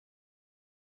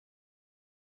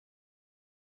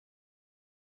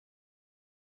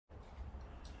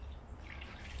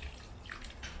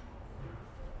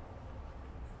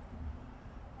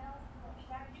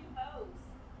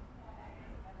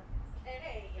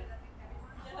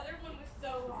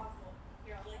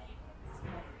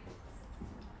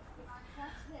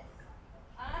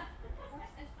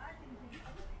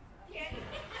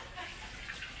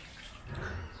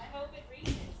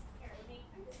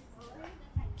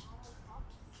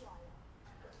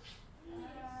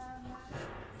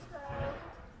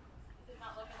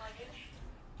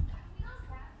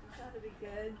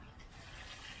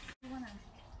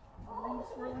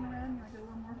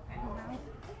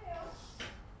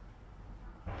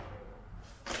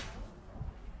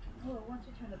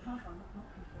once you turn the pump on, the pump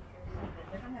can take care of it.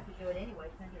 They're going to have to do it anyway.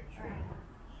 It's under a tree.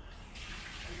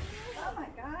 Oh my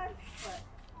God. What?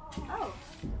 Oh.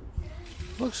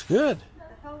 Looks good. What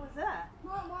the hell was that?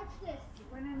 Mom, watch this.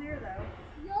 It went in there though.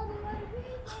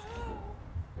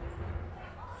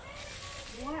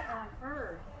 What on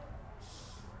earth?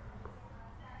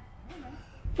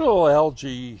 Little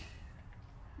algae.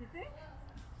 You think?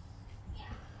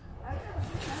 I've never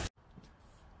seen that.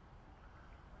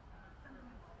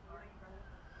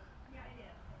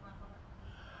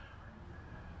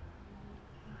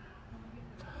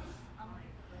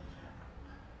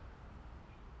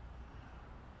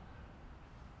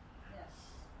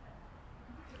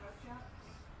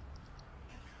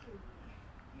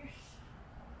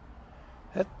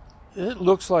 It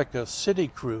looks like a city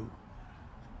crew.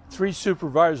 3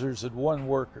 supervisors and 1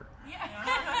 worker.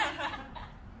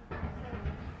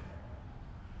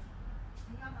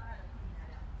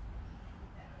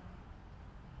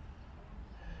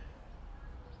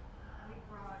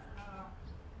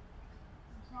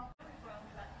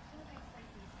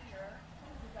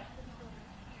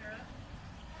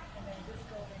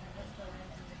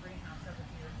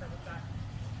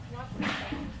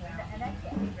 And that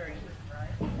can't be very good,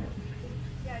 right?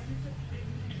 Yeah, you just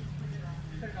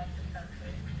put it on some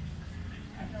country.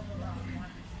 I know the wrong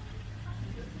one.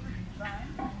 Fine.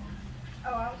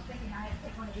 Oh, I was thinking I had to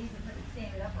take one of these and put it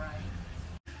stand it upright.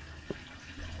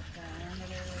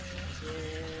 Diameter is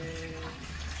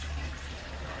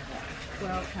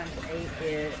 12 times 8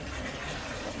 is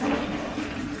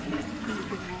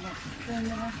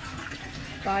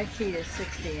 5 feet is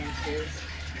 60 inches.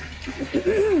 46,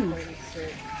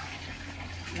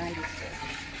 96,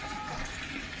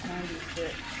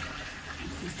 96.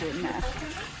 He's doing math.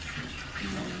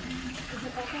 Is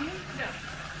it opening? No.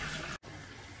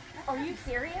 Are you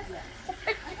serious?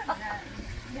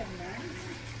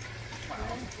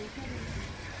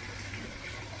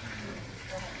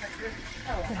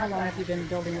 So how long have you been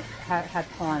building, had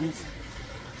ponds?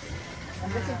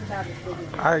 And this is about as big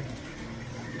as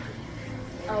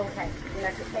Oh, okay.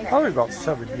 Probably about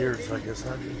 7 years, I guess.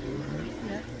 I've been doing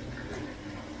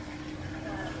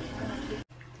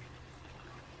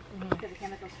to the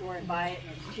chemical store and buy it,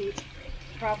 and it's cheap.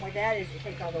 The problem with that is it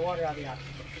takes all the water out of the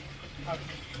oxygen.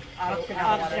 Out of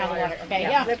the water. Okay,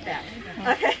 yeah. Flip that.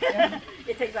 Okay.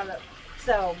 It takes all the.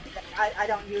 So I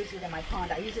don't use it in my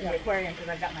pond. I use it in the aquarium because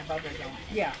I've got my bubblers going.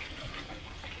 Yeah.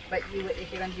 But you,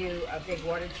 if you're going to do a big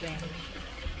water change,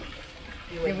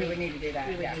 Then we would need to do that.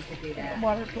 you would need to do that.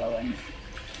 Water flowing.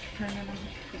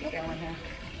 Keep going here.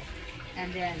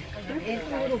 And then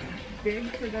It's a little big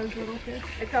for those little fish.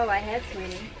 it's all I had,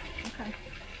 sweetie. Okay.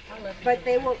 But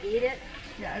they will eat it.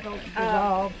 Yeah, it'll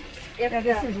dissolve. If Yeah,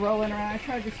 this the, is rolling around. I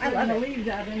tried to I straighten love the it. leaves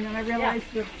out, and then I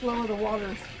realized the flow of the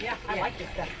water. yeah, I like this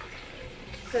stuff.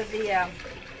 So the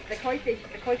koi fish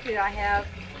that I have,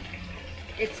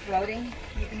 it's floating.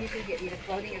 You can usually get either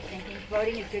floating or sinking.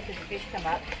 Floating is good because the fish come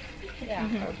up. Yeah.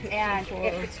 And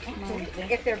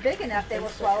if they're big enough, they will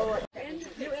swallow it.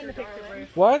 You in the picture?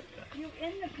 What? You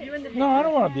in the picture? No, I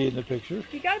don't want to be in the picture.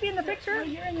 You gotta be in the picture?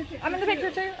 You're in the picture. I'm in the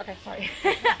picture too? Okay, sorry.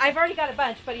 I've already got a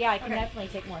bunch, but yeah, I can definitely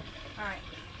take more. Alright.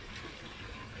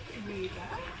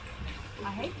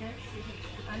 I hate this.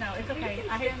 I know, it's okay.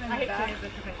 I hate doing it, but it's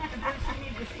okay.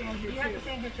 You have to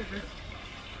stand here too, Bruce.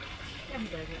 Yeah, he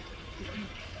does it.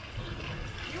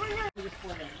 You were here just for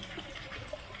them.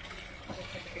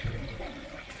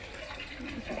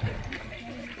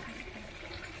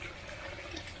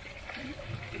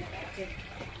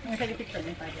 I'm gonna take a picture of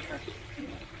me if I get her.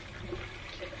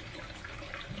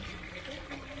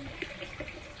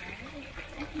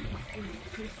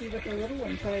 You see what the little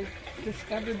ones I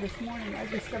discovered this morning. I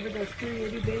discovered those 3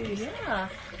 itty bitties Yeah.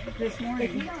 this If you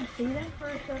morning. don't see them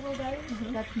for several days,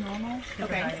 that's normal.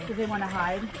 Okay. Because they want to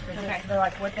hide. Okay. They're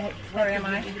like, what the heck? Where am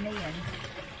I? To me?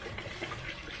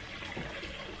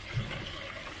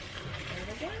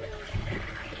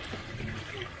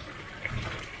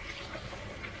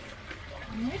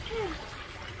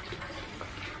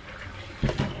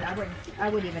 And I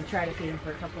wouldn't even try to feed them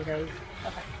for a couple of days.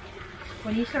 Okay.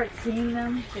 When you start seeing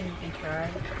them, then you can try.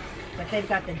 But they've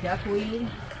got the duckweed.